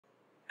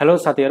Hello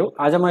साथीहरु,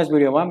 आज म यस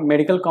भिडियोमा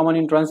मेडिकल कमन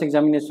इन्ट्रान्स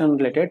एक्जामिनेसन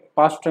रिलेटेड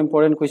पास्ट र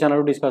इम्पोर्टेन्ट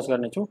क्वेशनहरु डिस्कस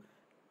गर्नेछु।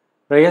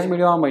 र यस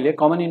भिडियोमा मैले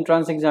कमन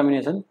इन्ट्रान्स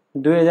एक्जामिनेसन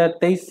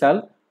 2023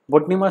 साल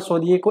बोटनीमा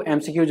सोधिएको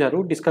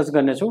एमसीक्यूजहरु डिस्कस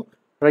गर्नेछु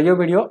र यो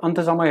भिडियो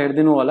अन्तसम्म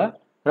हेर्दिनु होला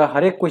र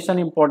हरेक क्वेशन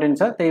इम्पोर्टेन्ट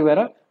छ, त्यही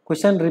भएर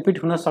क्वेशन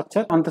रिपिट हुन सक्छ,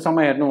 अन्तसम्म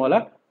हेर्नु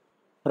होला।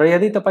 र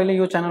यदि तपाईले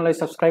यो च्यानललाई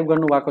सब्स्क्राइब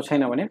गर्नु भएको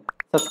छैन भने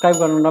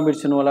सब्स्क्राइब गर्न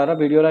नबिर्सनु होला र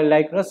भिडियोलाई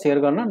लाइक र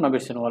शेयर गर्न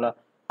नबिर्सनु होला।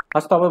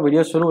 हस्त अब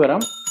भिडियो सुरु गरौँ।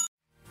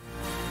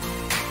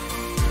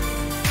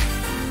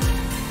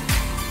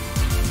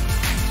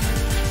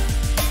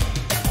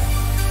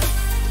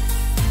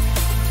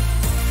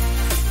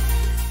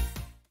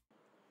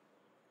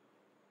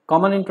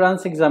 कमन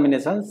entrance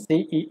examination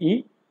CEE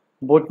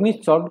botany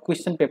solve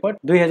question paper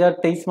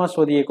 2023 मा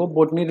सोधिएको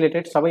बोटनी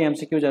रिलेटेड सबै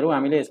एमसीक्यूजहरु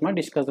हामीले यसमा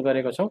डिस्कस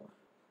गरेको छौं।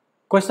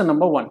 Question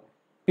number 1,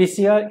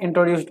 PCR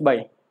introduced by,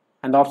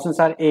 and the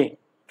options are A.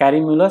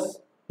 Carrimulus,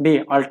 B.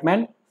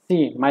 Altman,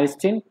 C.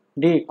 Myristin,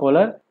 D.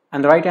 Kohler,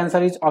 and the right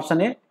answer is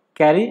option A.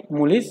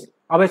 Carrimulus।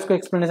 अब यसको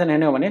explanation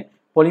हेर्ने हो भने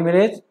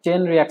polymerase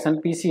chain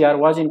reaction PCR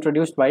was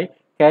introduced by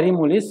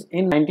Carrimulus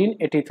in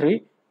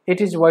 1983.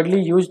 It is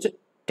widely used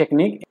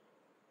technique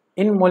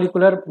in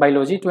molecular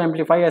biology to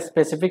amplify a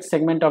specific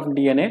segment of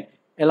DNA,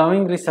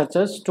 allowing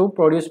researchers to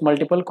produce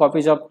multiple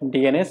copies of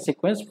DNA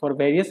sequence for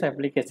various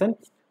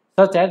applications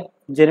such as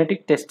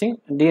genetic testing,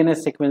 DNA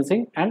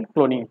sequencing, and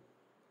cloning.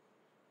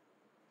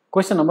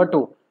 Question number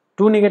 2,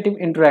 two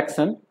negative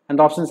interaction, and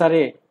the options are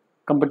A.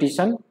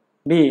 Competition,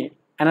 B.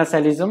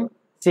 Anasalism,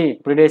 C.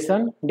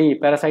 Predation, D.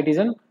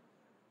 Parasitism,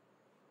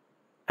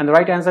 and the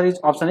right answer is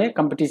option A.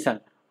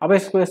 Competition। अब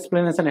इसको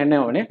explanation हेर्ने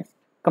हो भने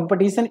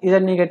competition is a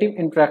negative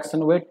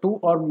interaction where two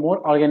or more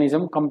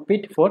organisms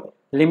compete for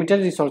limited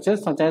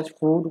resources such as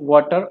food,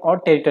 water, or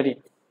territory.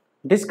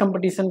 This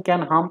competition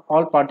can harm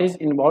all parties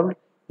involved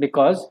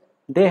because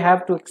they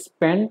have to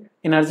expend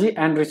energy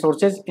and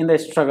resources in the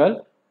struggle,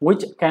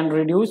 which can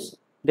reduce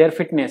their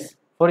fitness.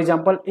 For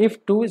example, if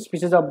two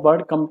species of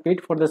bird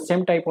compete for the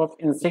same type of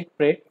insect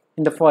prey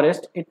in the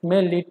forest, it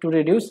may lead to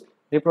reduced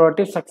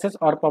reproductive success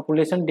or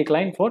population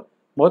decline for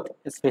both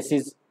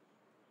species.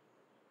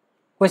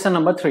 Question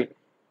number 3,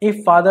 if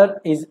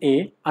father is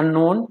A,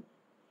 unknown,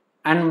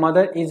 and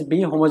mother is B,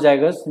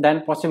 homozygous,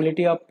 then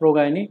possibility of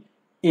progeny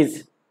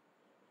is,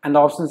 and the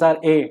options are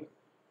A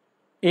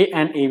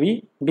and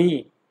AB, B,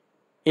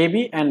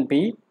 AB and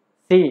B,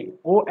 C,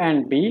 O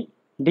and B,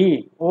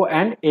 D, O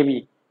and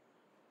AB,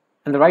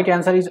 and the right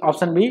answer is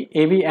option B,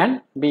 AB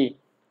and B।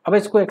 अब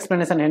इसको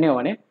explanation हेर्ने हो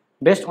भने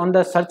based on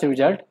the search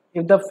result,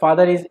 if the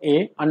father is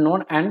A,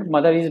 unknown, and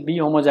mother is B,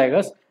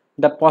 homozygous,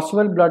 the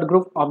possible blood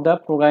group of the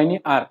progeny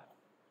are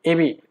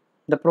AB.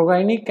 The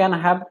progeny can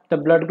have the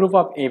blood group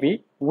of AB,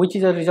 which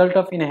is a result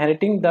of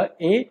inheriting the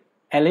A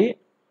allele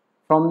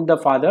from the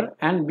father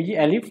and B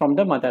allele from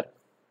the mother.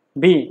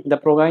 B. The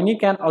progeny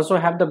can also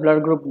have the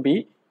blood group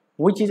B,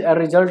 which is a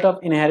result of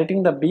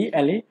inheriting the B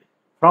allele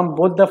from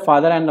both the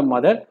father and the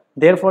mother.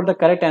 Therefore, the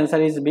correct answer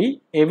is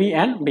B, AB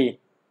and B।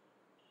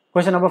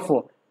 Question number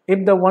 4,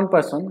 if the one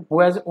person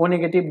who has O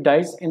negative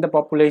dies in the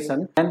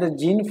population and the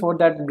gene for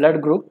that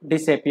blood group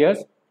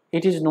disappears,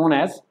 it is known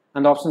as,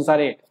 and the options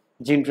are A.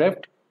 Gene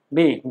drift,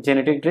 B.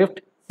 Genetic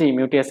drift, C.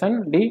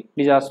 Mutation, D.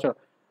 Disaster,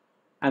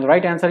 and the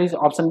right answer is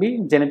option B.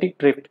 Genetic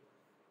drift।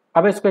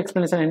 अब इसको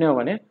explanation हेर्ने हो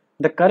भने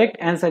the correct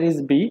answer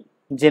is B.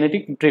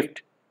 Genetic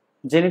drift।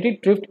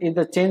 Genetic drift is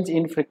the change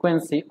in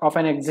frequency of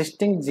an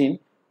existing gene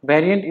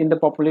variant in the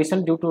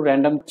population due to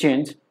random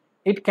change.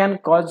 It can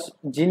cause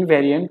gene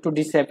variant to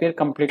disappear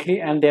completely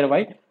and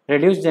thereby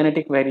reduce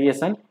genetic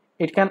variation.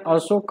 It can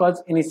also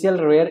cause initial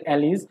rare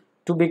alleles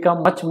to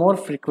become much more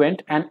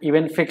frequent and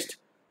even fixed.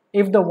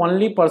 If the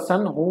only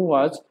person who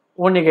was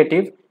O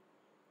negative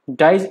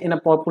dies in a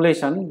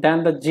population,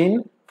 then the gene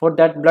for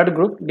that blood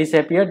group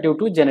disappears due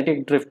to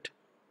genetic drift।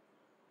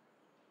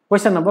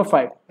 Question number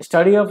 5,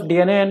 study of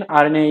DNA and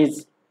RNA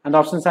is, and the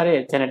options are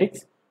A.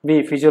 Genetics,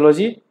 B.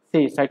 Physiology,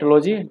 C.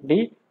 Cytology,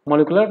 D.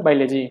 Molecular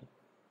biology,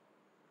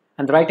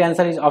 and the right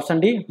answer is option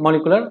D.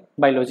 Molecular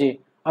biology।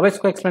 अब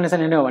इसको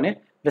explanation हेर्ने हो भने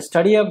the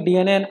study of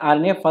DNA and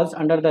RNA falls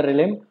under the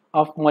realm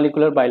of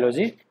molecular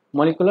biology।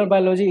 Molecular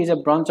biology is a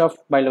branch of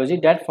biology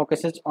that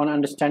focuses on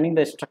understanding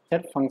the structure,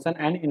 function,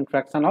 and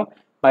interaction of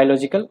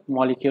biological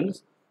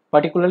molecules,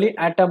 particularly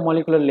at a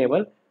molecular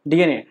level.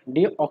 DNA,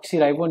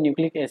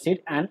 deoxyribonucleic acid,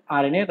 and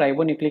RNA,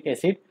 ribonucleic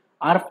acid,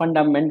 are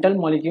fundamental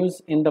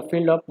molecules in the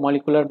field of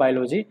molecular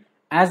biology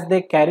as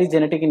they carry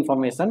genetic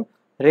information,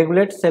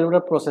 regulate cellular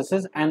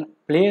processes, and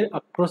play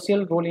a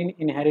crucial role in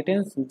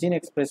inheritance, gene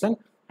expression,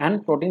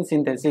 and protein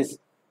synthesis.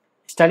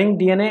 Studying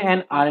DNA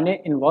and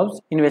RNA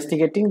involves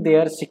investigating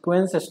their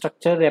sequence,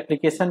 structure,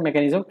 replication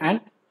mechanism,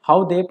 and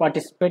how they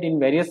participate in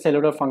various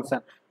cellular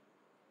functions,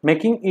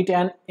 making it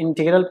an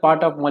integral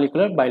part of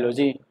molecular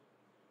biology।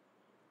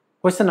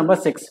 Question number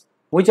 6,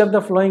 which of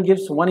the following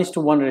gives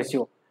 1:1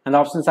 ratio? And the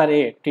options are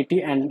A.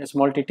 TT and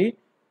small tt,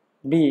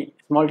 B.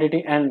 small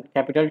tt and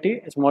capital T,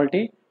 small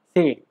t,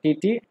 C.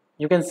 TT.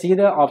 You can see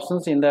the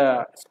options in the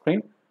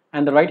screen,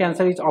 and the right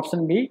answer is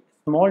option B.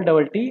 Small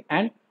double t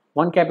and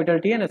one capital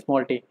T and a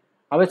small t.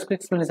 अब यसको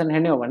explanation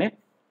हेर्ने हो भने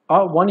a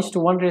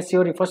 1:1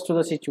 ratio refers to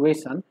the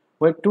situation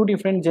where two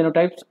different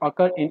genotypes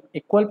occur in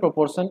equal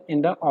proportion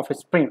in the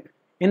offspring.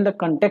 In the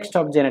context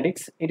of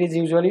genetics, it is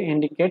usually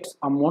indicates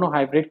a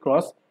monohybrid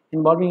cross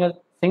involving a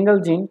single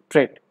gene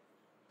trait.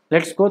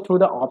 Let's go through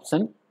the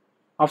option.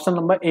 Option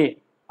number A,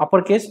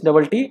 uppercase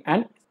double T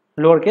and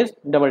lowercase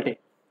double t.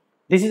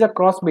 This is a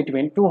cross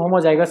between two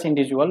homozygous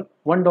individual,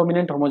 one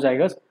dominant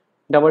homozygous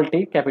double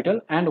T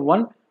capital and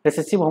one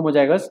recessive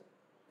homozygous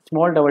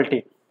small double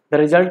t. The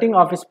resulting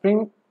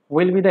offspring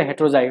will be the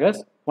heterozygous,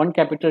 one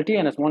capital T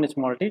and a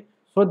small t.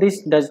 So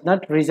this does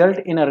not result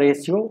in a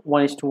ratio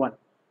 1:1.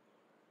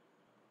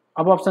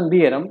 Ab option B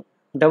here,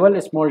 double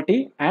small t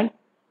and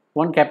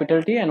one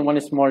capital T and one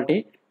small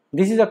t.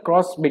 This is a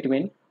cross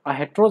between a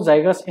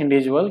heterozygous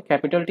individual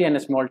capital T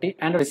and small t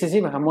and a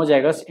recessive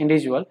homozygous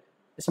individual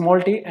small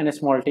t and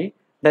small t.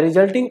 The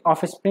resulting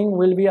offspring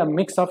will be a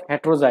mix of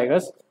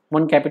heterozygous,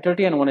 one capital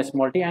T and one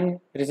small t, and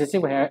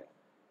recessive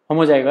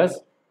homozygous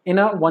in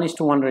a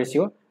 1:1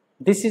 ratio.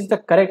 This is the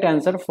correct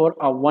answer for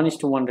a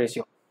 1:1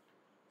 ratio.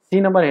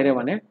 C number here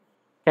one,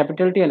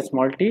 capital T and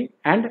small t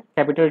and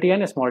capital T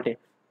and small t.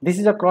 This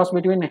is a cross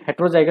between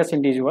heterozygous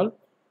individual,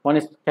 one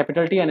is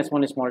capital T and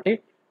one small t.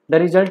 The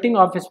resulting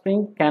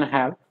offspring can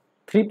have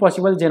three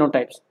possible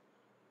genotypes: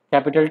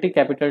 capital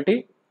T,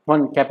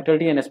 one capital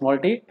T and small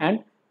t,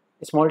 and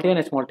small t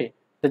and small t.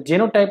 The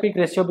genotypic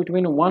ratio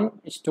between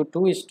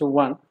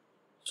 1:2:1.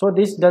 So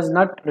this does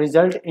not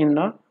result in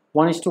a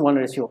 1:1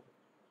 ratio.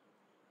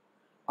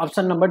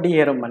 Option number D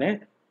here mane,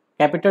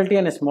 capital T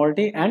and small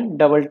t and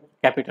double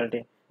capital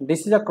T.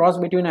 This is a cross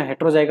between a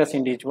heterozygous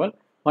individual,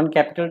 one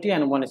capital T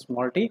and one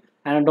small t,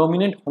 and a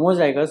dominant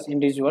homozygous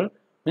individual,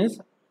 means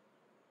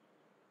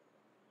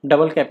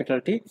double capital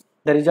T.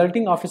 The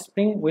resulting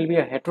offspring will be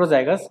a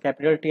heterozygous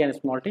capital T and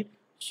small t.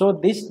 So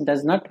this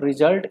does not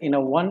result in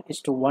a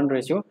 1:1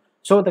 ratio.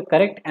 So the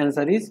correct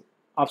answer is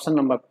option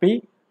number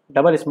P,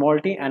 double small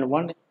t and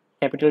one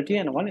capital T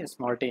and one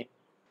small t.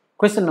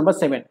 Question number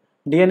 7.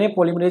 DNA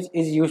polymerase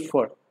is used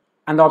for,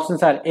 and the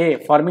options are A,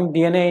 forming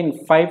DNA in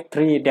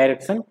 5'3"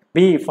 direction,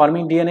 B,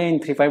 forming DNA in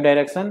 3'5"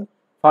 direction,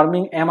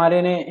 forming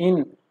mRNA in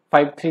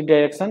 5'3"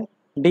 direction,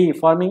 D,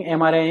 forming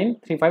mRNA in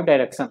 3'5"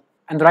 direction.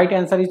 And the right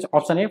answer is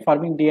option A,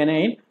 forming DNA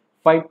in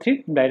 5'3"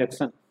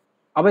 direction.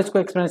 अब इसको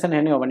explanation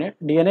हेर्ने हो भने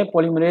DNA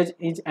polymerase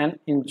is an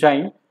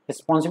enzyme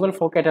responsible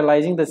for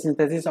catalyzing the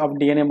synthesis of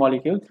DNA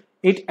molecules.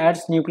 It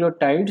adds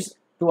nucleotides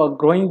to a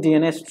growing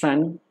DNA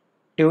strand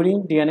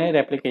during DNA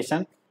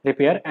replication,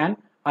 repair, and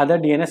other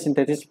DNA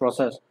synthesis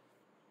process.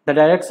 The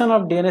direction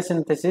of DNA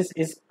synthesis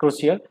is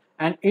crucial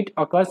and it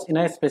occurs in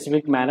a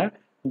specific manner.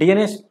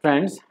 DNA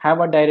strands have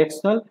a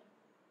directional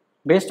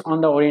based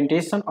on the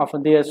orientation of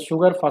their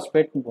sugar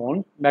phosphate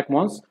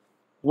backbones.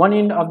 One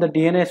end of the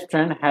DNA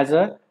strand has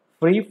a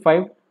free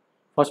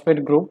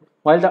 5-phosphate group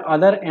while the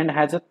other end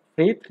has a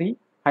free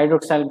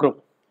 3-hydroxyl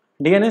group.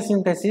 DNA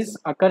synthesis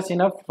occurs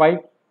in a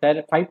 5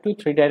 to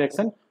 3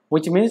 direction,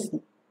 which means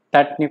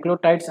that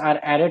nucleotides are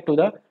added to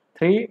the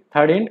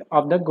third end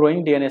of the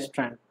growing DNA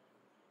strand.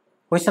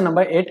 Question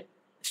number 8.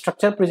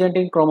 Structure present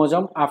in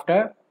chromosome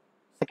after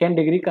second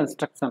degree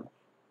construction.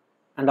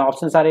 And the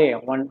options are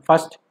A,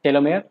 first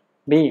telomere,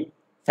 B,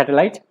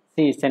 satellite,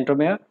 C,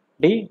 centromere,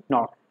 D,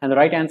 knot. And the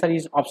right answer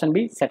is option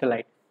B,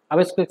 satellite. अब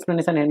इसको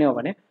explanation हेर्ने हो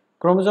भने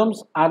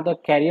chromosomes are the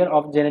carrier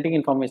of genetic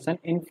information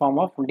in form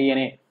of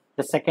DNA.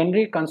 The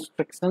secondary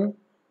construction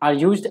are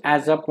used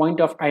as a point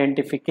of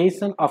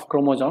identification of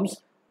chromosomes.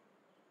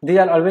 These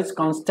are always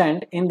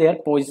constant in their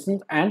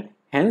positions and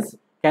hence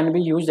can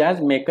be used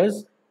as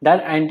markers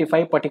that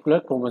identify particular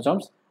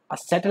chromosomes. A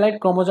satellite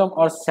chromosome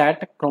or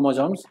SAT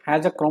chromosomes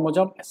has a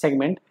chromosome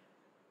segment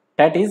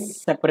that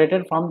is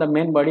separated from the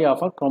main body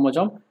of a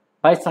chromosome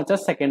by such a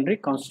secondary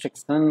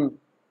construction.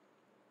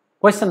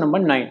 Question number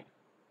 9.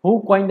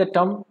 Who coined the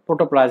term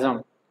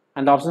protoplasm?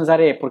 And the options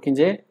are A,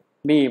 Purkinje,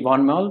 B,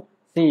 von Meul,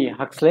 C,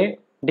 Huxley,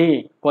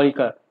 D,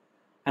 Kolker.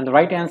 And the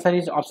right answer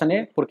is option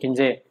A,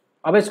 Purkinje.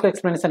 अब इसको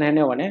explanation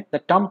हेर्ने हो भने the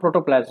term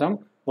protoplasm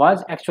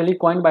was actually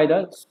coined by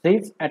the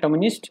Swiss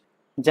atomist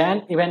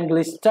Jan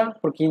Evangelista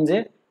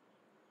Purkinje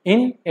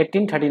in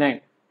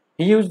 1839.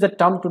 He used the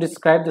term to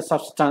describe the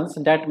substance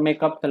that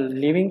make up the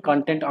living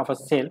content of a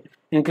cell,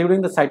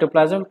 including the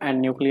cytoplasm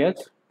and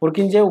nucleus.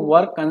 Purkinje's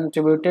work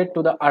contributed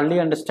to the early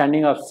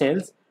understanding of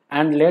cells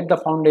and laid the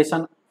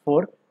foundation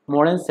for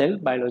modern cell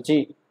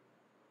biology.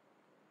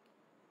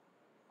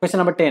 Question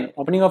number 10.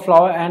 Opening of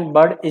flower and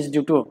bud is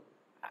due to,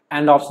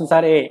 and the options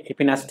are A,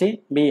 epinasty,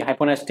 B,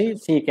 hyponasty,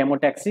 C,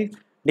 chemotaxis,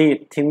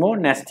 D,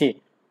 thymonasty.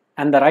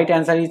 And the right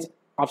answer is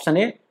option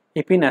A,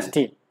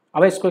 epinasty.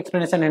 अब इसको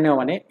explanation हेर्ने हो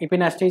भने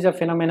epinasty is a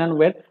phenomenon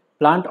where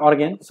plant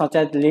organs such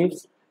as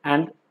leaves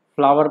and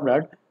flower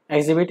bud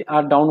exhibit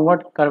a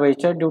downward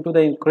curvature due to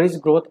the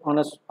increased growth on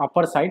the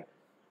upper side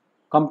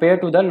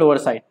compared to the lower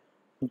side.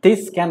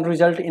 This can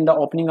result in the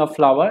opening of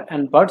flower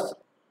and buds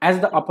as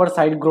the upper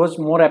side grows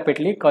more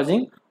rapidly,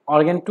 causing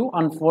organ to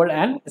unfold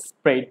and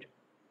spread.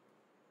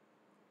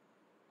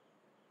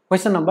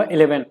 Question number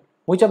 11.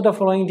 Which of the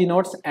following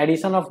denotes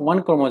addition of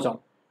one chromosome?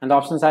 And the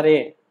options are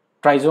A,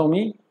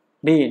 trisomy,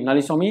 B.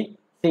 Nullisomy,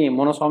 C.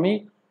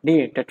 Monosomy,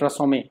 D.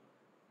 Tetrasomy.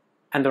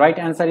 And the right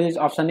answer is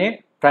option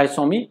A.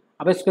 Trisomy.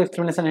 अब इसको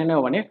explanation है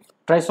ना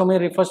trisomy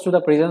refers to the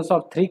presence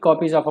of 3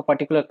 copies of a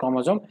particular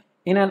chromosome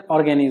in an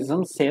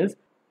organism cells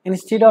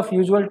instead of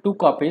usual 2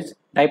 copies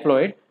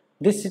diploid.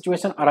 This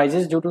situation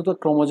arises due to the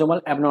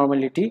chromosomal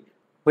abnormality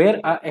where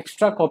an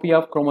extra copy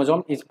of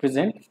chromosome is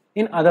present.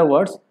 In other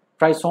words,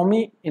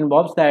 trisomy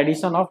involves the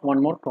addition of one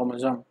more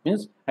chromosome,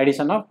 means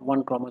addition of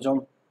one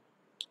chromosome.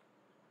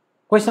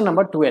 Question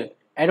number 12.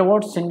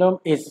 Edwards syndrome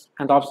is,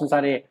 and the options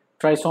are A.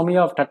 Trisomy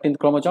of 13th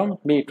chromosome,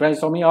 B.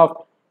 Trisomy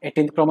of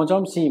 18th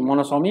chromosome, C.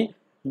 Monosomy,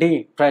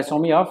 D.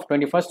 Trisomy of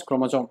 21st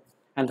chromosome.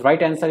 And the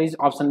right answer is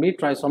option B.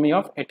 Trisomy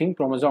of 18th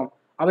chromosome.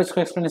 अब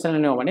इसको explanation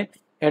लेने वाले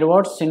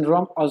Edwards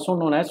syndrome, also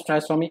known as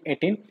trisomy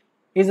 18,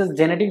 is a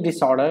genetic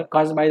disorder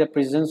caused by the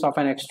presence of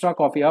an extra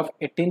copy of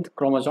 18th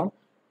chromosome.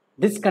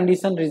 This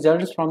condition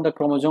results from the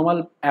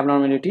chromosomal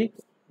abnormality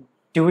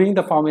during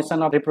the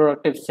formation of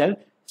reproductive cell,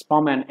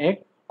 sperm and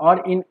egg,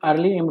 or in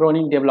early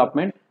embryonic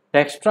development. The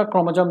extra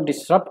chromosome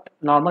disrupts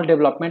normal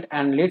development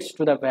and leads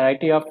to the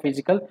variety of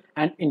physical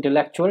and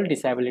intellectual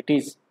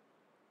disabilities.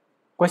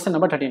 Question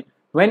number 13.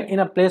 When in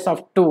a place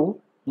of 2,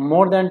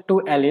 more than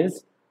 2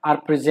 alleles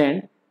are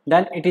present,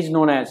 then it is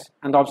known as,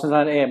 and the options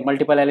are A.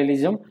 Multiple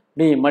allelism,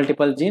 B.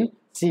 Multiple gene,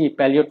 C.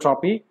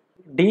 Pleiotropy,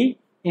 D.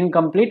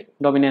 Incomplete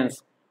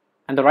dominance.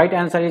 And the right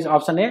answer is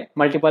option A.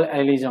 Multiple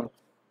allelism.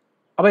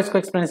 अब इसको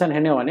explanation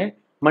है वाले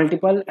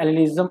multiple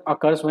allelism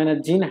occurs when a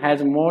gene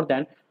has more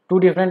than 2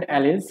 different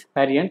alleles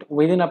variant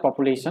within a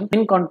population,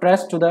 in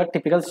contrast to the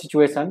typical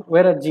situation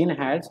where a gene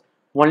has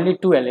only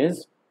 2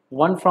 alleles,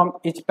 one from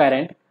each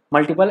parent.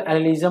 Multiple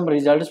allelism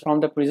results from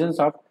the presence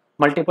of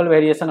multiple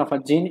variation of a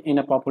gene in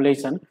a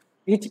population.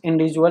 Each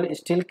individual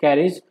still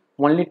carries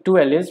only 2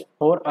 alleles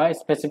for a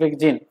specific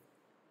gene,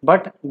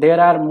 but there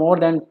are more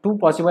than 2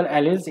 possible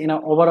alleles in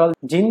an overall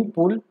gene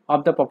pool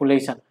of the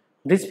population.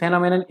 This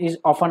phenomenon is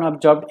often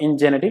observed in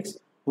genetics,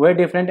 where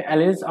different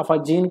alleles of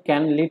a gene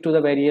can lead to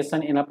the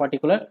variation in a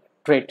particular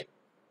trait.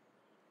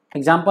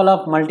 Example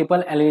of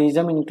multiple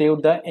allelism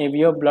include the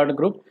ABO blood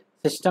group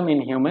system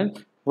in humans,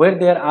 where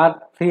there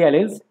are 3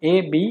 alleles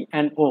A, B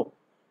and O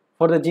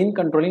for the gene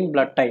controlling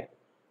blood type.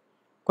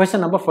 Question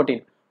number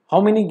 14. How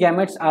many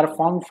gametes are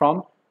formed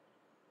from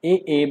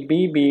A,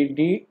 B, B,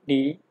 D,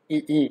 D,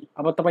 E, E?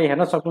 अब तपाईं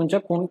हेर्न सक्नुहुन्छ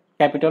कुन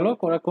capital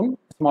हो र कुन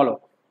small हो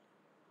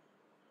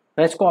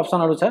र यसको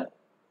अप्सनहरु छ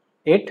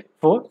 8,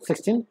 4,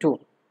 16, 2.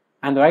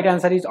 And the right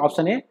answer is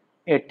option A,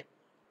 8.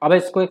 अब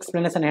इसको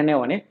explanation हेर्ने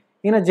हो भने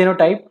in a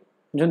genotype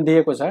जुन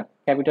दिएको छ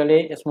capital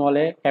A, small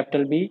a,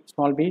 capital B,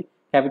 small b,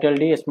 capital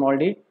D, small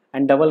d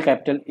and double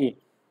capital E.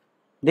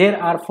 There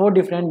are 4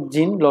 different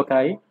gene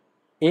loci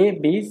A,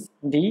 B,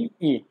 D,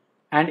 E,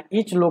 and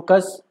each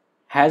locus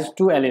has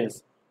 2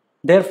 alleles.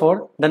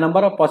 Therefore, the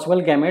number of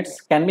possible gametes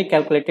can be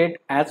calculated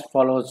as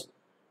follows.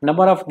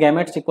 Number of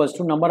gametes equals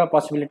to number of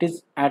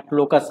possibilities at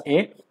locus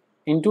A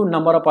into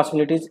number of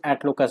possibilities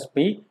at locus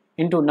B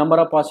into number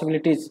of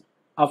possibilities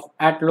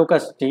at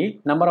locus D,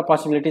 number of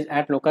possibilities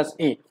at locus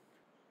E.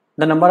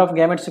 The number of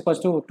gametes equals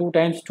to 2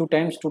 times 2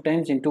 times 2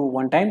 times into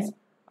 1 times.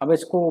 अब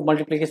इसको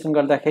multiplication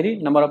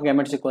गर्दाखेरि number of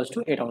gametes equals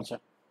to 8 आउँछ.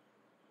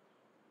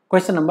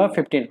 Question number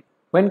 15.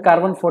 When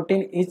carbon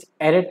 14 is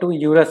added to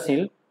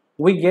uracil,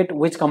 we get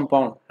which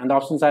compound? And the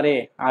options are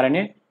A.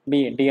 RNA,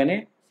 B.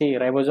 DNA, C.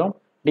 Ribosome,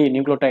 D.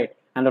 Nucleotide.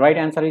 And the right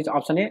answer is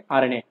option A.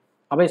 RNA.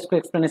 अब इसको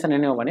explanation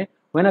हेर्ने हो भने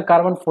when a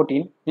carbon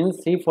 14 means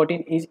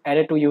C14 is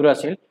added to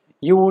uracil,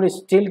 you would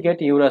still get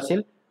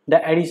uracil. The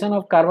addition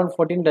of carbon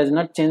 14 does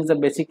not change the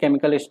basic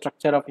chemical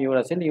structure of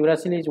uracil.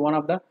 Uracil is one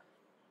of the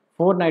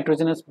 4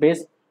 nitrogenous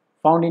base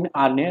found in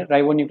RNA,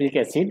 ribonucleic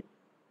acid,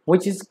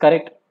 which is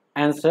correct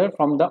answer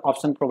from the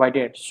option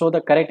provided. So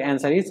the correct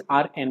answer is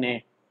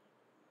RNA.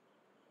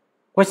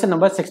 Question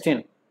number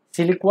 16.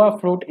 Siliqua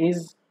fruit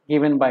is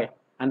given by,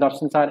 and the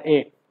options are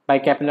A.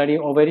 Bicapillary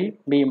ovary,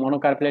 B.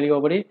 Monocarpillary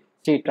ovary,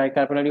 C.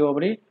 Tricarpillary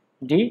ovary,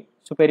 D.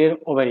 Superior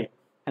ovary.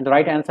 And the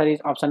right answer is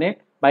option A.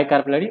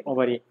 Bicarpillary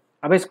ovary.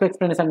 अब इसको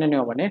explanation लेने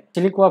हो भने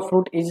Siliqua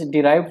fruit is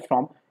derived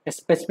from a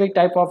specific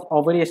type of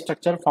ovary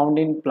structure found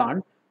in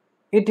plant.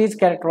 It is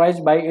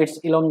characterized by its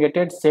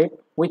elongated shape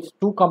with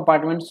 2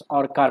 compartments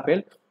or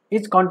carpel,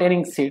 each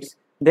containing seeds.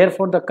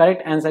 Therefore, the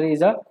correct answer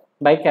is a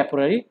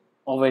bicapillary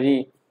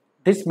ovary.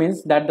 This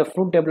means that the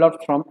fruit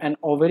developed from an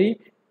ovary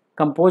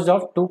composed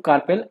of 2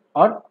 carpel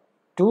or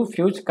 2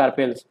 fused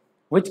carpels,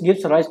 which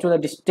gives rise to the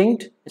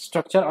distinct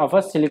structure of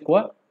a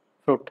Siliqua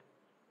fruit.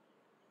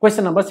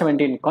 Question number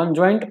 17.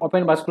 Conjoint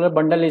open vascular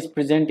bundle is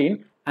present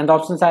in, and the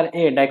options are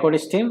A. Dicot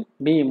stem,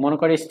 B.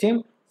 Monocot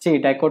stem, C.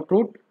 Dicot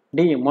root,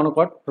 D.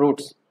 Monocot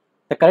roots.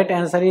 The correct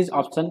answer is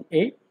option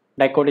A.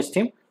 Dicot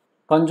stem.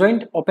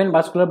 Conjoint open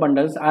vascular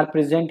bundles are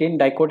present in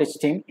dicot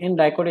stem. In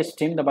dicot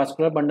stem, the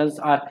vascular bundles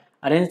are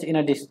arranged in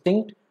a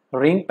distinct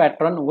ring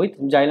pattern with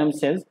xylem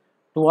cells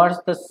towards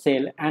the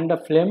cell and the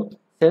phloem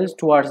cells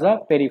towards the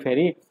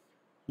periphery.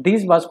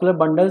 These vascular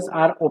bundles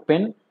are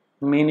open,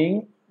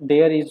 meaning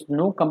there is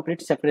no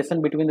complete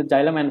separation between the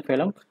xylem and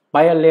phloem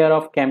by a layer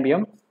of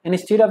cambium.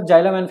 Instead of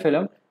xylem and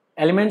phloem,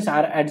 Elements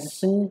are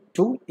adjacent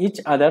to each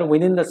other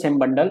within the same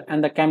bundle,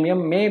 and the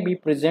cambium may be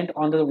present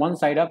on the one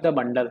side of the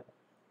bundle.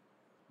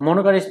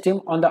 Monocot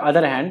stem, on the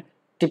other hand,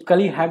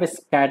 typically have a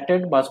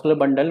scattered vascular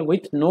bundle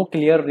with no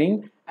clear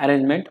ring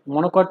arrangement.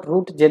 Monocot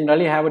roots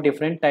generally have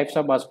different types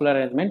of vascular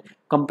arrangement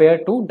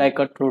compared to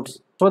dicot roots.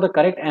 So the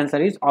correct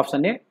answer is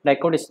option A,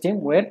 dicot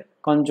stem, where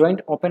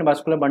conjoint open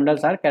vascular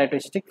bundles are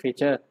characteristic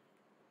feature.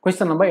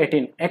 Question number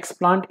 18. X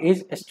plant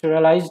is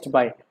sterilized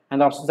by,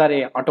 and the options are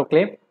A,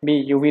 autoclave,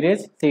 B, UV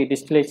rays, C,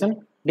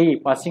 distillation, D,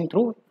 passing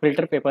through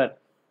filter paper.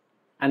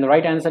 And the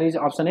right answer is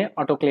option A,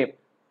 autoclave.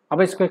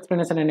 अब इसको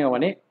explanation नहीं होगा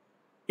ने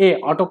A,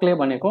 autoclave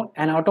बनेको.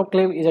 An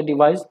autoclave is a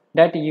device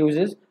that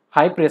uses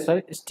high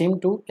pressure steam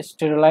to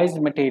sterilize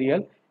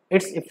material.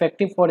 It's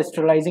effective for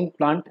sterilizing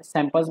plant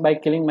samples by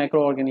killing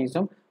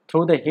microorganisms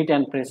through the heat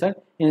and pressure,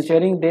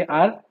 ensuring they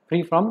are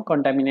free from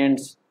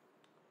contaminants.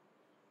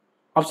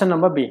 Option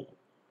number B,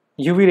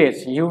 UV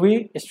rays.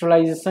 UV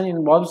sterilization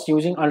involves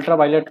using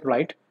ultraviolet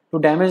light to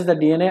damage the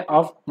DNA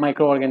of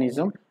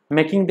microorganisms,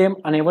 making them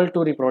unable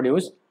to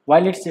reproduce.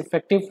 While it's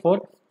effective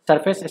for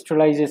surface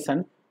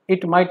sterilization,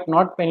 it might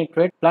not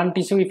penetrate plant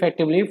tissue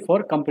effectively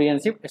for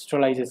comprehensive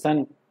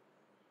sterilization.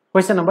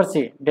 Question number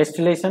C,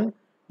 distillation.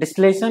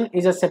 Distillation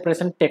is a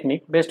separation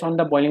technique based on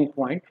the boiling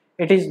point.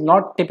 It is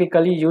not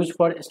typically used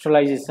for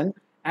sterilization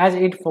as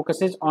it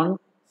focuses on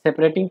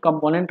separating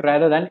component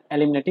rather than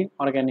eliminating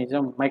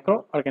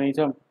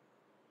microorganism.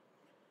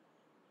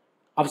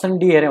 Option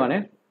D here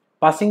one,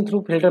 passing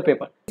through filter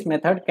paper. This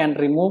method can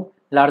remove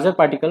larger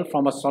particle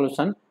from a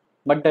solution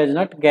but does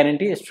not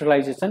guarantee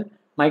sterilization.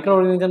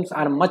 Microorganisms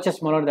are much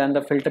smaller than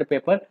the filter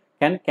paper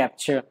can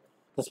capture.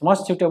 The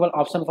most suitable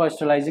option for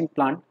sterilizing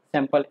plant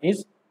sample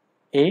is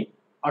A,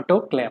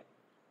 autoclave,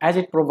 as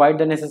it provides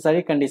the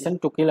necessary condition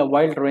to kill a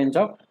wide range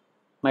of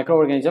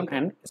microorganisms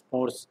and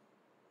spores.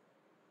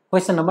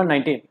 Question number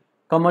 19.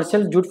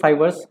 Commercial jute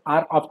fibers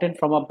are obtained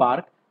from a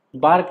bark.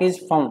 Bark is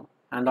found,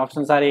 and the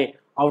options are A,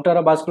 outer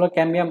of vascular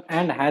cambium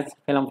and has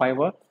phloem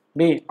fiber,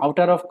 B,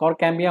 outer of core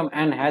cambium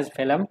and has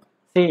phloem,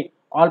 C,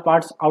 all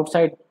parts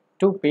outside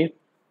to pith,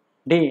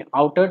 D,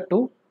 outer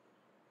to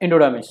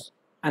endodermis.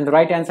 And the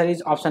right answer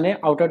is option A,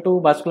 outer to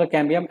vascular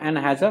cambium and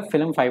has a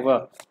phloem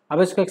fiber.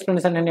 अब इसको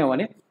explanation नहीं होगा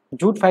ने.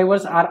 Jute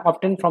fibers are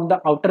obtained from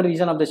the outer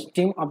region of the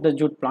stem of the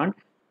jute plant,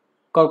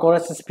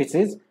 Corchorus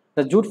species.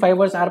 The jute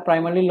fibers are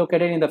primarily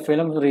located in the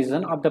phloem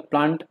region of the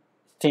plant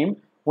stem,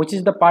 which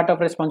is the part of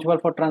responsible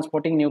for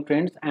transporting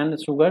nutrients and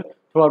sugar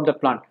throughout the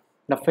plant.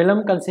 The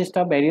phloem consists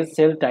of various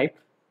cell types,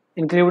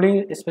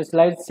 including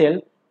specialized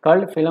cell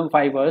called phloem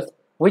fibers,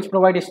 which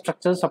provide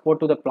structural support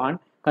to the plant,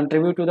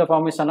 contribute to the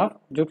formation of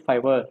jute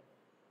fiber.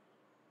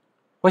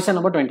 Question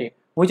number 20.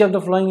 Which of the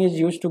following is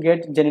used to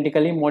get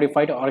genetically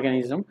modified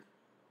organism?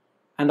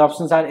 And the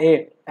options are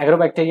A,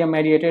 agrobacterium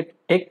mediated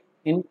tick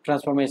in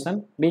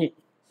transformation, B,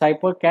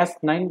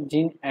 CRISPR-Cas9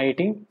 gene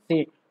editing,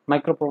 C,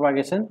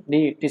 micropropagation,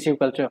 D, tissue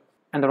culture.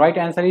 And the right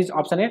answer is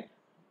option A,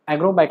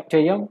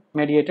 agrobacterium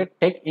mediated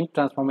tick in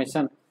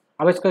transformation.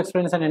 अब इसको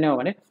explanation नहीं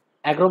होगा ने.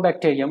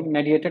 Agrobacterium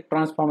mediated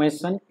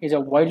transformation is a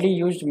widely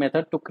used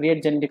method to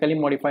create genetically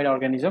modified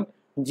organism,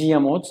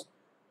 GMOs.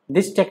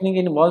 This technique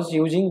involves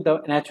using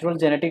the natural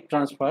genetic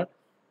transfer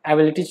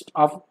abilities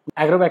of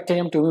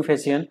Agrobacterium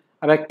tumefaciens,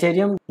 a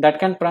bacterium that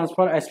can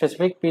transfer a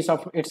specific piece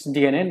of its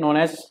DNA known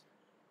as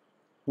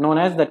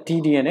the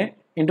tDNA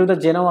into the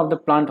genome of the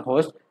plant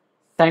host.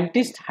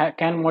 Scientists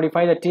can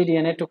modify the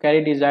tDNA to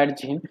carry desired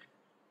genes,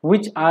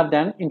 which are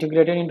then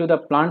integrated into the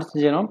plant's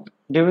genome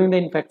during the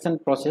infection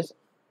process.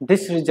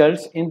 This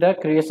results in the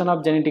creation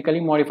of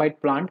genetically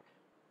modified plant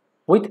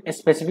with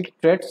specific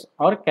traits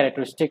or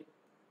characteristics.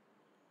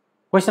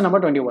 Question number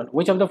 21.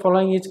 Which of the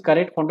following is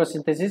correct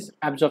photosynthesis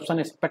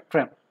absorption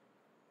spectrum?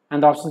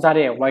 And the options are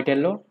A, white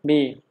yellow,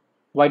 B,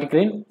 white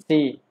green,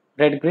 C,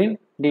 red green,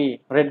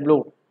 D, red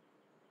blue.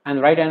 And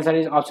the right answer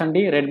is option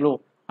D, red blue.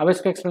 अब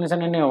इसको explanation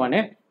नहीं होगा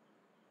ने.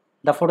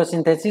 The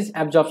photosynthesis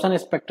absorption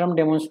spectrum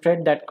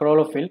demonstrates that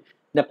chlorophyll,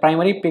 the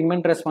primary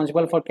pigment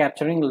responsible for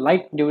capturing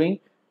light during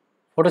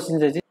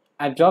photosynthesis,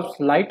 absorbs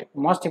light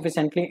most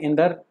efficiently in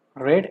the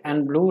red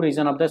and blue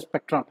region of the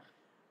spectrum.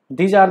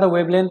 These are the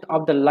wavelength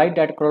of the light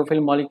that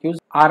chlorophyll molecules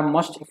are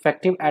most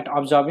effective at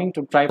absorbing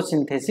to drive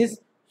photosynthesis.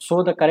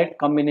 So the correct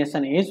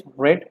combination is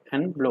red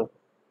and blue.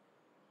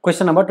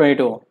 Question number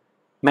 22.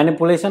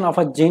 Manipulation of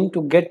a gene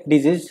to get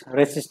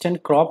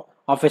disease-resistant crop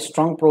of a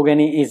strong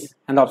progeny is,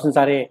 and the options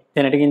are A,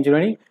 genetic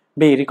engineering,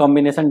 B,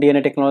 recombination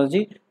DNA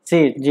technology,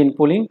 C, gene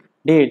pooling,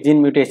 D,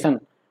 gene mutation.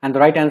 And the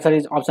right answer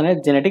is option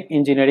A, genetic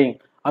engineering.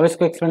 अब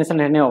इसको explanation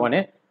रहने होगा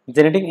ने.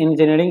 Genetic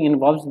engineering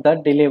involves the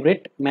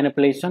deliberate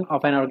manipulation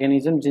of an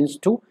organism genes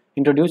to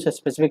introduce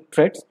specific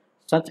traits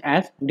such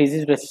as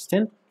disease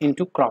resistance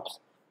into crops.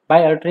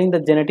 By altering the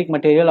genetic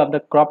material of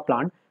the crop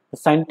plant, the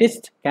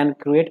scientist can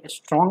create a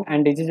strong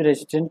and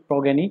disease-resistant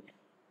progeny.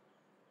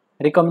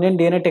 Recombinant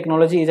DNA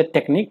technology is a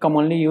technique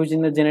commonly used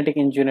in the genetic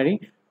engineering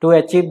to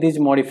achieve this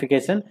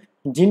modification.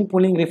 Gene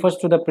pooling refers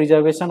to the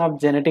preservation of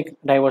genetic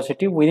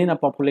diversity within a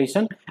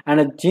population, and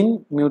a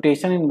gene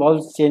mutation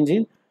involves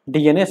changing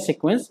DNA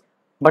sequence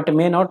but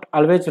may not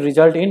always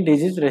result in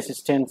disease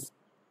resistance.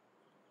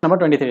 Number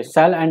 23.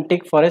 Shale and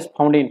teak forest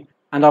found in,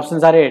 and the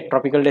options are A.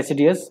 Tropical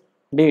deciduous,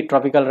 B.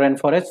 Tropical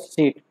rainforest,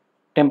 C.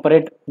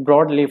 Temperate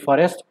broadleaf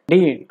forest,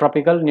 D.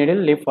 Tropical needle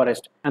leaf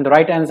forest. And the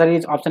right answer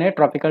is option A.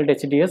 Tropical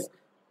deciduous.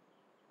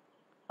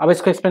 अब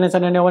इसको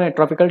explanation है ना,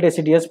 tropical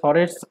deciduous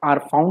forests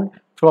are found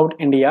throughout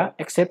India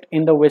except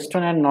in the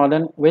western and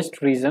northern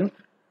west region.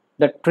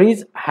 The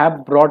trees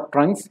have broad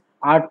trunks,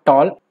 are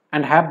tall,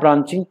 and have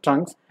branching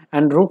trunks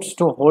and roots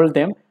to hold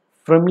them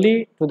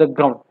firmly to the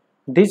ground.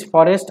 These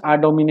forests are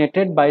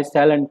dominated by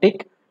shale and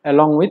teak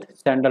along with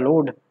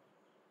sandalwood.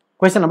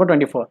 Question number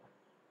 24.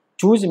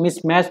 Choose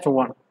mismatched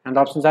one, and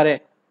the options are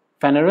A.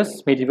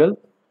 Phanerus medieval,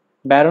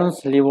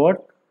 Baron's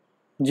liverwort,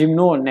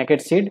 Gymno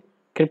naked seed,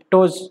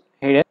 Cryptos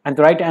hidden, and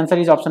the right answer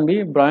is option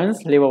B.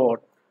 Baron's liverwort.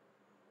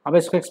 अब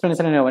इसको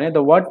explanation है ना,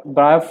 the word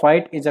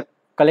bryophyte is a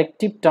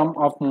collective term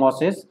of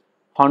mosses,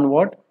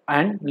 hornwort,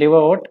 and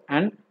liverwort,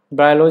 and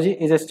bryology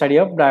is a study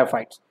of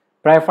bryophytes.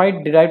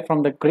 Bryophyte derived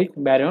from the Greek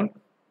baryon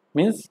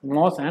means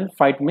moss and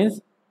phyte means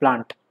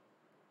plant.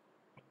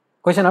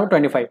 Question number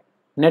 25.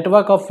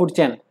 Network of food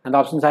chain, and the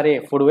options are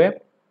A. Food web,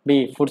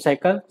 B. Food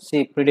cycle,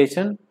 C.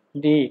 Predation,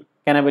 D.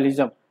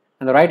 Cannibalism,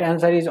 and the right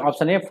answer is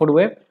option A. Food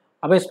web.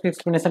 अब इसको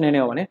explanation है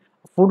ना,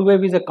 food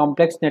web is a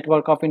complex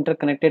network of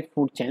interconnected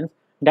food chains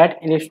that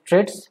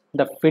illustrates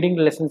the feeding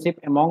relationship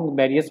among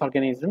various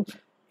organisms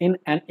in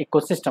an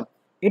ecosystem.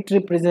 It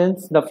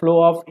represents the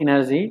flow of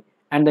energy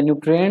and the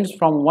nutrients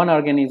from one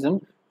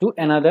organism to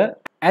another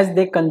as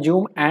they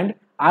consume and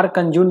are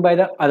consumed by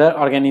the other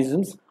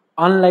organisms,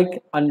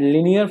 unlike a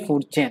linear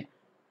food chain,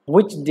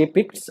 which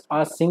depicts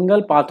a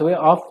single pathway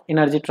of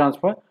energy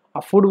transfer.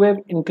 A food web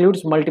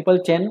includes multiple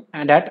chains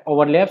that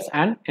overlaps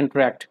and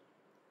interact.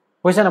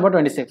 Question number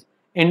 26.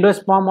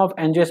 Endosperm of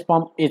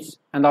angiosperm is,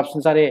 and the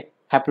options are A.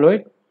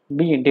 Haploid,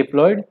 B.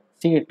 Diploid,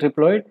 C.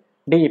 Triploid,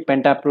 D.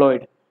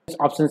 Pentaploid.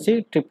 Option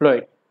C.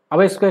 Triploid.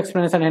 अब इसको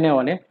explanation है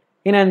ना,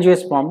 in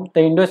angiosperm,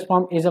 the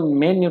endosperm is a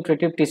main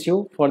nutritive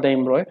tissue for the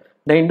embryo.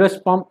 The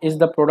endosperm is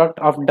the product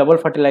of double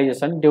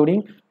fertilization,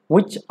 during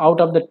which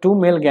out of the two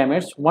male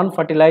gametes, one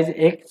fertilizes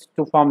eggs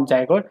to form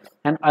zygote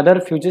and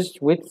other fuses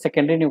with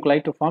secondary nuclei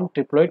to form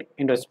triploid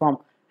endosperm.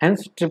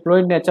 Hence,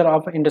 triploid nature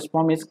of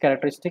endosperm is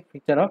characteristic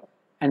feature of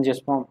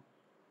angiosperm.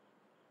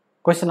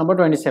 Question number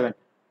 27.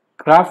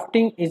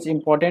 Grafting is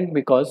important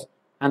because,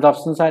 and the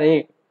options are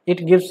A.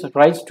 It gives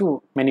rise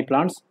to many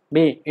plants,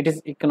 B. It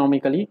is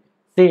economically,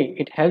 C.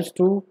 It helps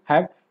to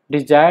have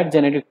desired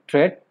genetic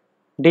trait,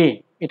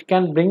 D. It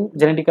can bring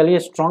genetically a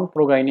strong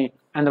progeny,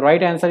 and the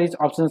right answer is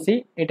option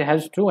C. It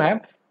helps to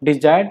have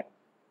desired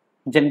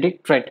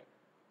genetic trait.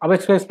 अब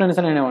इसको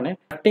explanation है ना,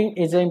 grafting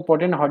is an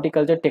important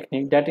horticulture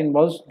technique that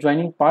involves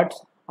joining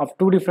parts of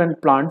two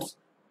different plants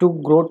to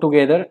grow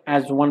together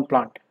as one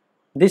plant.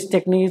 This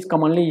technique is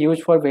commonly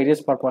used for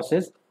various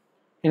purposes,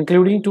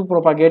 including to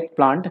propagate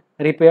plant,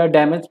 repair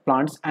damaged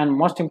plants, and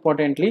most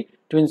importantly,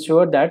 to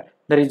ensure that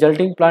the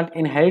resulting plant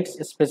inherits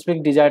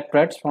specific desired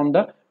traits from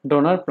the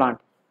donor plant.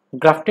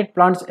 Grafted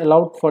plants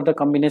allow for the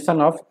combination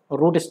of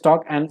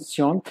rootstock and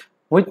scion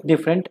with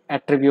different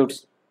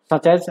attributes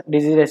such as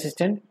disease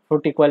resistance,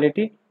 fruit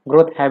quality,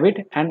 growth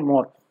habit, and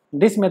more.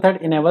 This method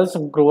enables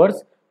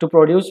growers to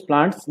produce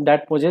plants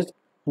that possess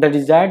the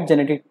desired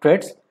genetic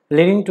traits,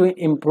 leading to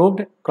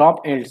improved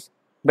crop yields,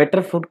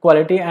 better fruit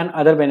quality, and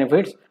other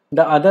benefits.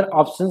 The other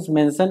options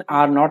mentioned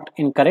are not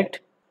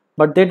incorrect,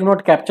 but they do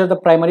not capture the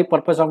primary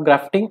purpose of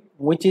grafting,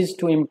 which is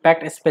to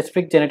impact a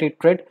specific genetic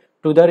trait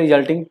to the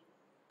resulting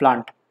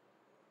plant.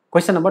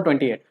 Question number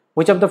 28.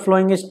 Which of the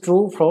following is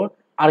true for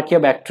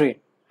Archaeobacteria?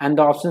 And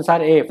the options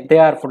are A. They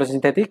are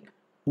photosynthetic,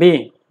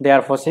 B. They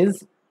are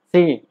fossils,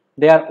 C.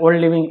 They are old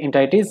living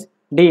entities,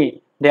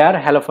 D. They are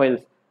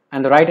halophiles.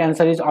 And the right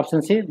answer is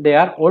option C. They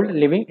are old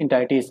living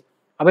entities.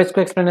 अब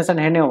इसको explanation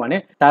है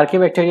ना, the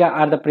Archaeobacteria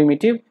are the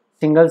primitive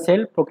single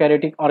cell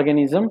prokaryotic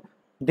organism.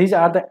 These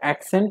are the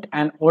ancient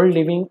and old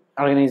living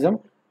organism.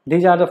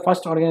 These are the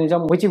first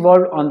organism which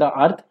evolved on the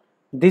earth.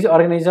 These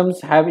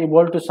organisms have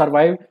evolved to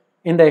survive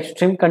in the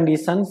extreme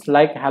conditions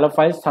like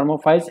halophiles,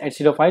 thermophiles,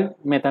 acidophiles,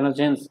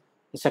 methanogens,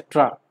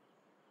 etc.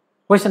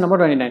 Question number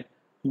 29.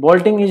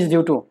 Bolting is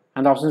due to,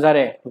 and the options are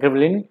A.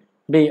 Ghrelin,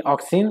 B.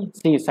 Auxin,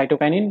 C.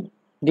 Cytokinin,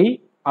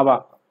 D.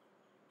 ABA.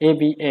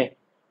 ABA.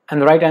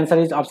 And the right answer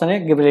is option A.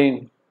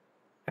 Ghrelin.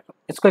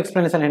 इसको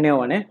explanation है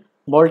ना,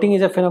 bolting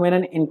is a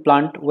phenomenon in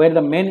plant where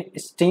the main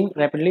stem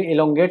rapidly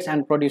elongates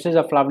and produces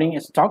a flowering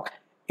stalk.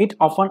 It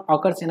often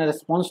occurs in a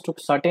response to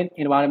certain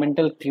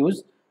environmental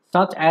cues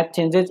such as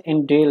changes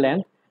in day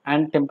length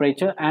and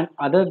temperature and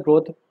other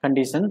growth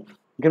conditions.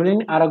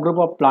 Ghrelin are a group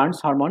of plants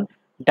hormones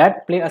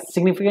that play a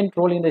significant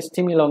role in the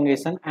stem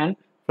elongation and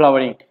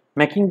flowering,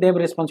 making them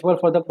responsible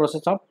for the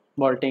process of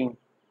bolting.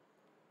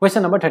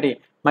 Question number 30.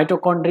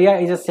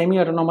 Mitochondria is a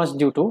semi-autonomous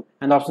due to,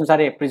 and the options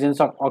are A. Presence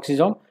of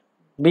oxysome,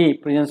 B.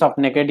 Presence of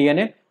naked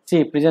DNA,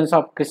 C. Presence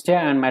of crystia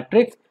and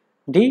matrix,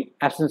 D.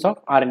 Absence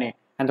of RNA.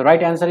 And the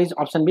right answer is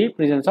option B.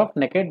 Presence of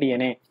naked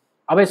DNA.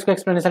 अब इसको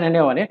explanation है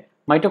ना,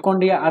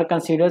 mitochondria are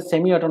considered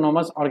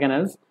semi-autonomous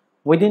organelles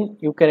within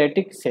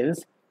eukaryotic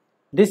cells.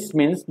 This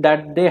means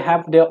that they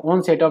have their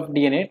own set of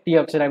DNA,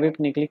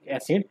 deoxyribonucleic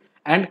acid,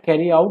 and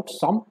carry out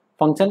some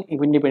function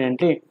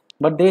independently,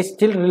 but they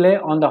still rely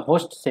on the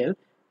host cell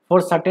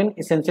for certain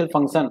essential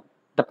function.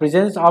 The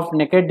presence of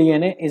naked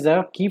DNA is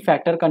a key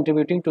factor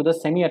contributing to the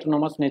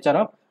semi-autonomous nature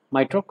of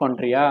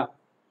mitochondria.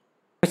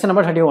 Question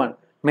number 31.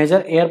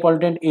 Major air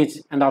pollutant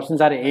is, and the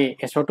options are A.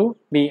 SO2,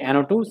 B.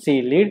 NO2,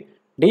 C. Lead,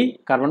 D.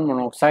 Carbon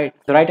monoxide.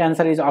 The right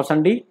answer is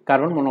option D.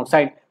 Carbon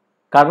monoxide.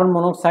 Carbon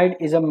monoxide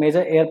is a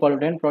major air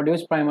pollutant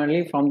produced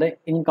primarily from the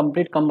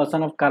incomplete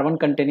combustion of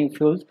carbon-containing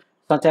fuels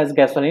such as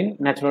gasoline,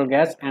 natural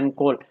gas, and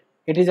coal.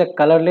 It is a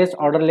colorless,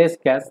 odorless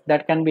gas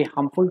that can be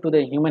harmful to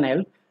the human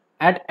health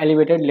at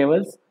elevated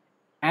levels,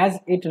 as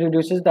it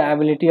reduces the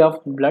ability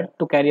of blood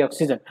to carry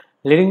oxygen,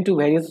 leading to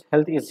various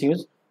health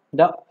issues.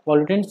 The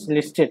pollutants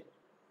listed,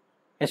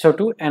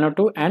 SO2,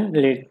 NO2, and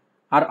lead,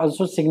 are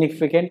also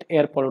significant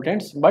air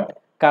pollutants, but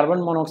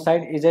carbon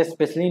monoxide is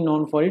especially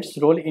known for its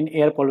role in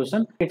air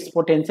pollution, its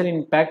potential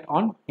impact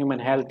on human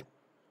health.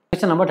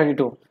 Question number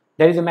 32.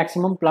 There is a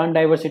maximum plant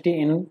diversity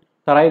in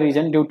Tarai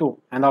region due to,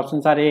 and the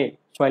options are A.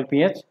 Soil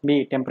pH,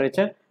 B.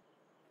 Temperature,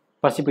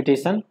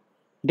 precipitation,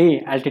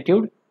 D.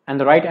 Altitude, and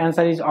the right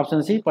answer is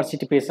option C.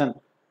 Precipitation.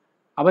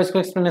 अब इसको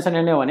explanation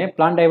लेने वाले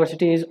plant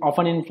diversity is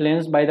often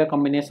influenced by the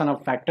combination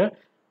of factors,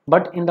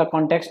 but in the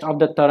context of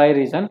the Tarai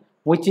region,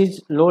 which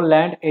is low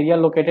land area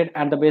located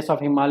at the base of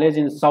Himalayas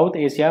in South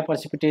Asia,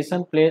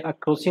 precipitation plays a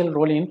crucial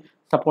role in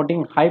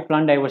supporting high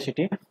plant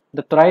diversity.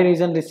 The Tarai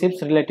region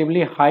receives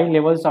relatively high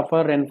levels of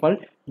rainfall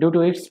due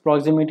to its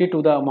proximity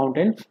to the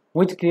mountains,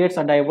 which creates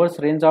a diverse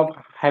range of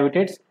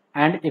habitats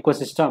and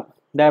ecosystem.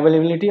 The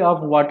availability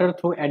of water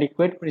through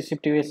adequate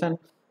precipitation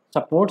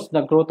supports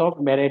the growth of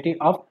variety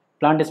of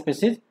plant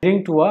species,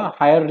 leading to a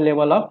higher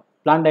level of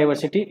plant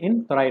diversity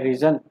in Tarai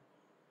region.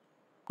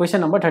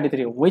 Question number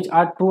 33. Which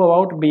are true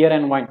about beer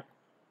and wine?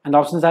 And the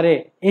options are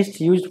A. Yeast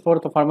used for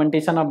the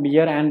fermentation of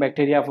beer and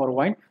bacteria for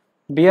wine.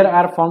 Beer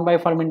are formed by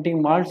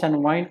fermenting malts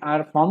and wine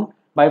are formed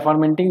by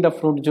fermenting the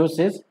fruit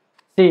juices.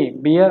 C.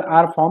 Beer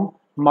are formed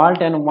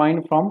malt and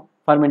wine from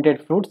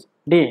fermented fruits.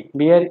 D.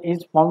 Beer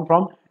is formed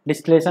from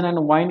distillation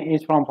and wine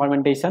is from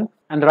fermentation.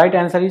 And the right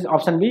answer is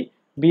option B.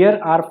 Beer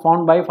are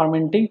formed by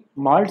fermenting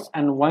malts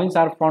and wines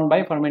are formed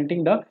by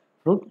fermenting the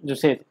fruit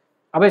juices.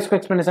 अब इसको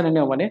explanation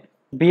लेने वाले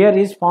beer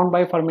is formed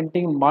by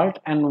fermenting malt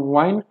and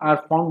wine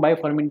are formed by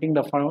fermenting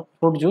the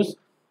fruit juice.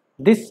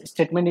 This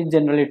statement is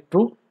generally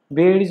true.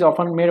 Beer is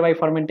often made by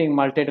fermenting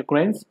malted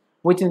grains,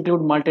 which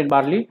include malted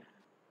barley,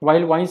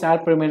 while wines are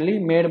primarily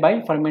made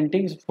by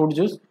fermenting fruit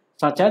juice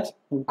such as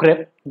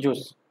grape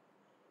juice.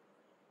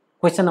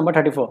 Question number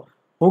 34.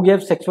 Who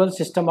gave sexual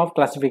system of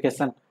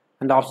classification?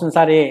 And the options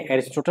are A.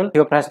 Aristotle,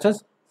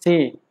 Theophrastus,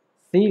 C.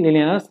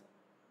 Linnaeus,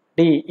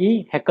 D.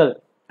 E. Haeckel,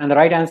 and the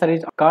right answer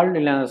is Carl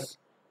Linnaeus.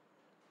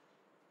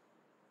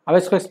 अब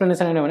इसको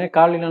explanation लेने वाले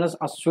Carl Linnaeus,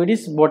 a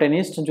Swedish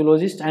botanist,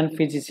 zoologist, and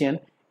physician,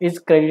 is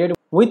credited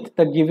with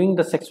the giving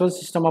the sexual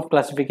system of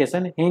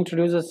classification. He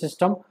introduced the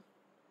system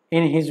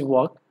in his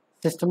work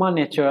Systema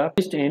Naturae,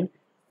 published in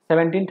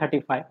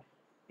 1735.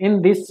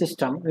 In this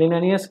system,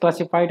 Linnaeus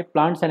classified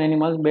plants and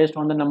animals based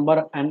on the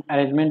number and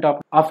arrangement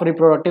of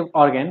reproductive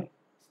organ,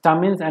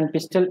 stamens and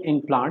pistil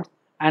in plants,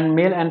 and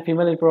male and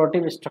female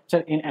reproductive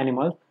structure in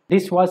animals.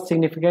 This was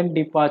significant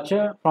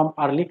departure from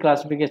early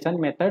classification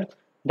methods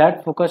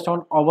that focused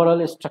on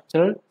overall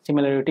structural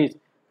similarities.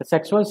 The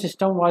sexual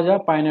system was a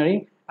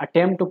pioneering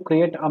attempt to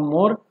create a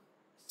more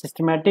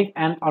systematic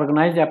and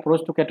organized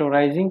approach to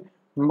categorizing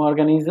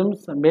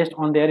organisms based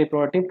on their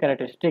reproductive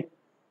characteristics.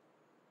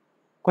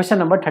 Question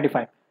number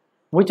 35.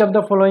 Which of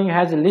the following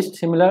has least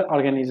similar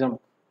organism?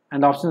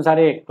 And the options are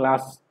A.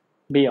 Class,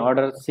 B.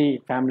 Order, C.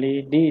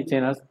 Family, D.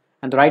 Genus,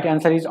 and the right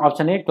answer is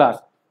option A. Class.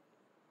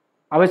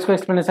 अब इसको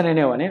explanation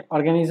लेने वाले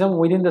organism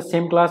within the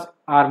same class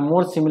are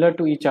more similar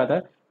to each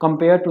other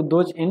compared to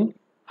those in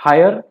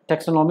higher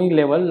taxonomic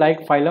level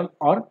like phylum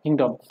or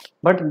kingdom,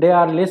 but they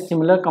are less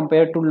similar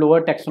compared to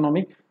lower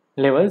taxonomic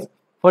levels.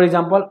 For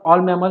example,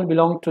 all mammals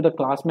belong to the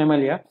class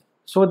Mammalia,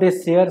 so they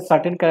share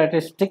certain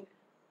characteristics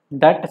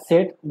that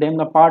set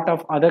them apart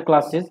of other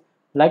classes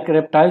like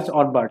reptiles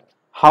or birds.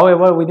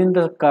 However, within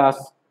the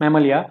class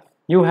Mammalia,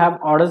 you have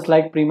orders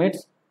like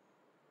primates,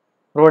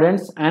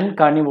 rodents, and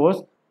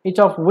carnivores, each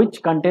of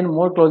which contain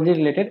more closely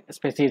related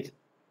species.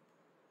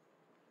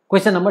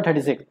 Question number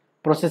 36.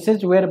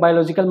 Processes where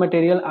biological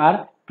material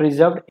are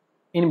preserved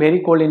in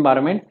very cold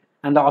environment,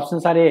 and the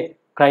options are A.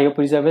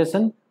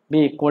 Cryopreservation,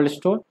 B. Cold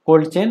store,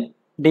 cold chain,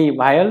 D.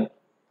 Vial,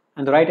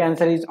 and the right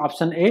answer is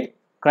option A.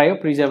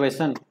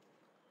 Cryopreservation.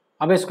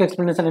 अब इसको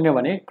explanation लेने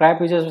वाले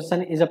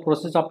cryopreservation is a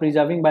process of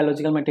preserving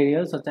biological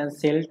materials such as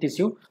cell,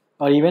 tissue,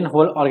 or even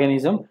whole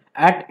organism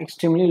at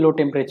extremely low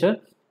temperature.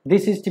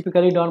 This is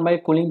typically done by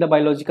cooling the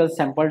biological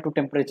sample to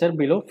temperature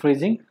below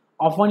freezing,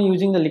 often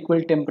using the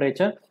liquid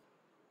temperature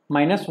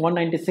minus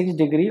 196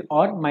 degree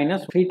or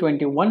minus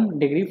 321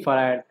 degree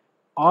Fahrenheit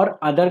or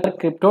other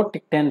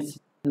cryptotectants.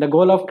 The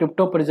goal of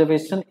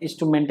cryopreservation is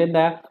to maintain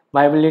the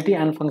viability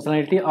and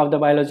functionality of the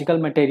biological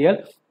material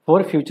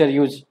for future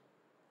use.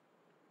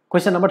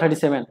 Question number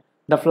 37.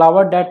 The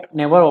flower that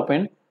never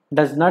opened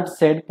does not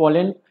shed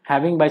pollen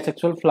having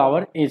bisexual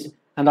flower is,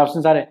 and the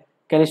options are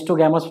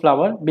callistogamous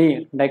flower,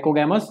 B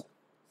dichogamous,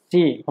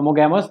 C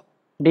homogamous,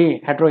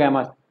 D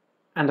heterogamous,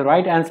 and the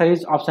right answer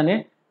is option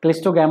A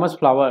callistogamous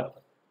flower.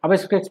 अब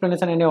इसको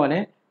explanation एने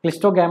वाले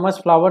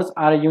callistogamous flowers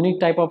are a unique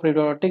type of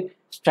reproductive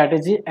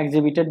strategy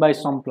exhibited by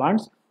some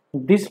plants.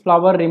 This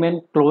flower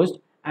remain closed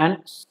and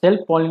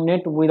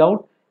self-pollinate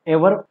without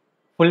ever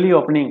fully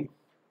opening.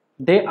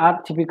 They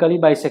are typically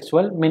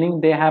bisexual,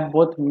 meaning they have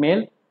both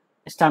male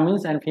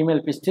stamens and female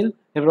pistil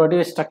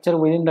reproductive structure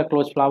within the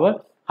closed flower.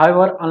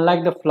 However,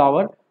 unlike the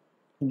flower,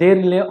 they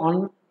rely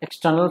on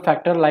external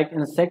factor like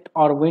insect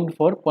or wind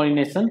for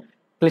pollination.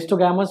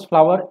 Callistogamous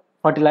flower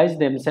fertilize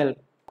themselves.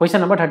 Question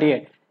number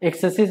 38.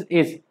 Excesses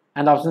is,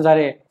 and the options are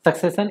A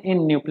succession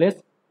in new place,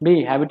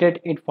 B habitat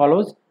it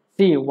follows,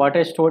 C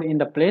water stored in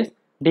the place,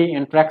 D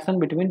interaction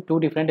between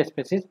two different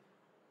species,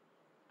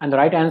 and the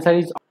right answer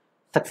is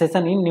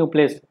succession in new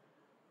place.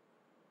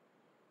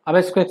 अब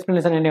इसको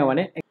explanation एने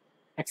वाले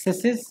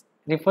excesses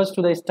refers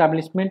to the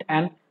establishment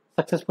and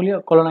successfully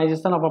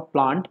colonization of a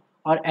plant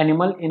or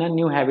animal in a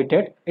new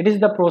habitat. It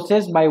is the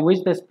process by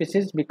which the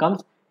species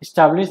becomes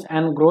established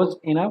and grows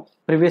in a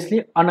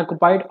previously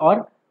unoccupied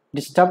or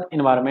disturbed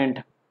environment.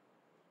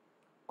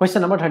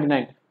 Question number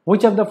 39.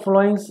 Which of the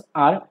following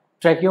are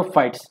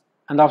tracheophytes?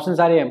 And the options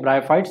are A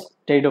bryophytes,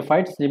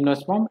 pteridophytes,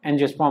 gymnosperm,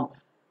 angiosperm,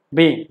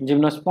 B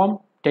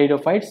gymnosperm,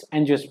 pteridophytes,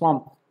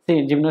 angiosperm,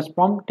 C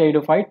gymnosperm,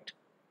 pteridophyte,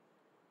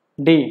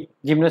 D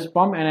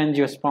gymnosperm and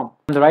angiosperm.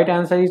 And the right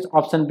answer is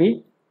option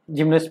B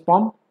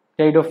gymnosperm,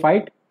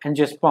 pteridophyte,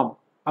 angiosperm.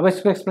 अब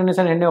इसको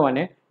explanation है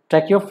वाले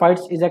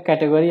tracheophytes is a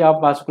category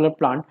of vascular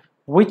plant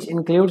which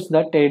includes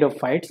the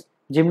pteridophytes,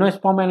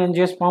 gymnosperm and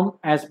angiosperm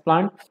as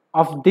plant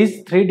of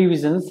these three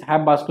divisions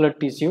have vascular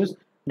tissues,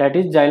 that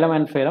is xylem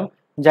and phloem.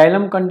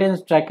 Xylem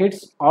contains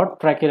tracheids or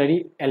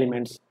tracheary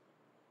elements.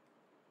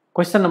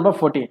 Question number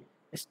 40.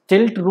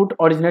 Stilt root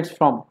originates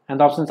from, and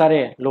the options are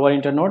A lower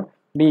internode,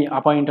 B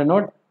upper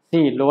internode,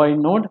 C lower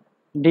node,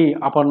 D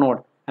upper node,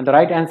 and the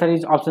right answer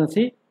is option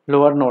C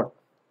lower node.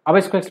 अब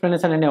इसको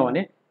explanation है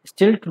वाले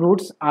stilt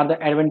roots are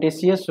the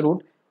adventitious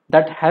root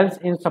that helps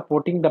in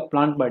supporting the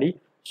plant body,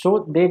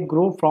 so they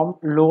grow from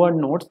lower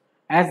nodes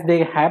as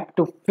they have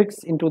to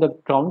fix into the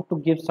ground to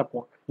give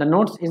support. The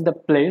nodes is the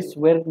place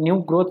where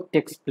new growth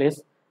takes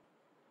place.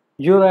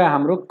 यो रह्यो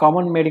हाम्रो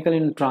कमन medical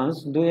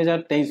entrance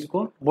 2023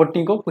 को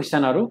botany को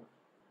क्वेशनहरु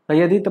र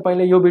यदि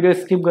तपाईले यो video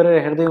skip गरेर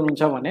हेर्दै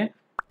हुनुहुन्छ भने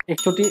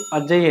एकचोटी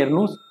अझै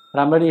हेर्नुस्,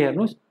 राम्ररी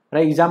हेर्नुस् र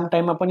एक्जाम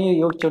टाइममा पनि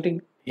यो एकचोटी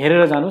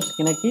हेरेर जानुस्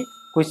किनकि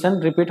क्वेशन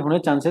रिपिट हुने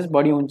चान्सेस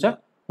बढी हुन्छ।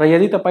 र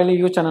यदि तपाईले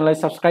यो च्यानललाई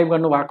सब्स्क्राइब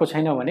गर्नु भएको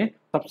छैन भने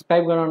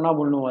सब्स्क्राइब गर्न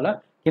नभुल्नु होला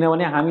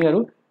किनभने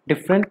हामीहरु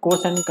डिफरेंट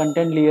कोर्स एन्ड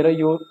कन्टेन्ट लिएर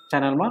यो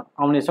च्यानलमा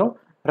आउने छौं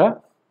र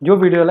यो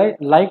भिडियोलाई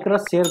लाइक र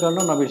शेयर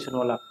गर्न नबिर्सनु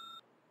होला।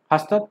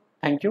 हस्त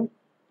थ्यांक यू।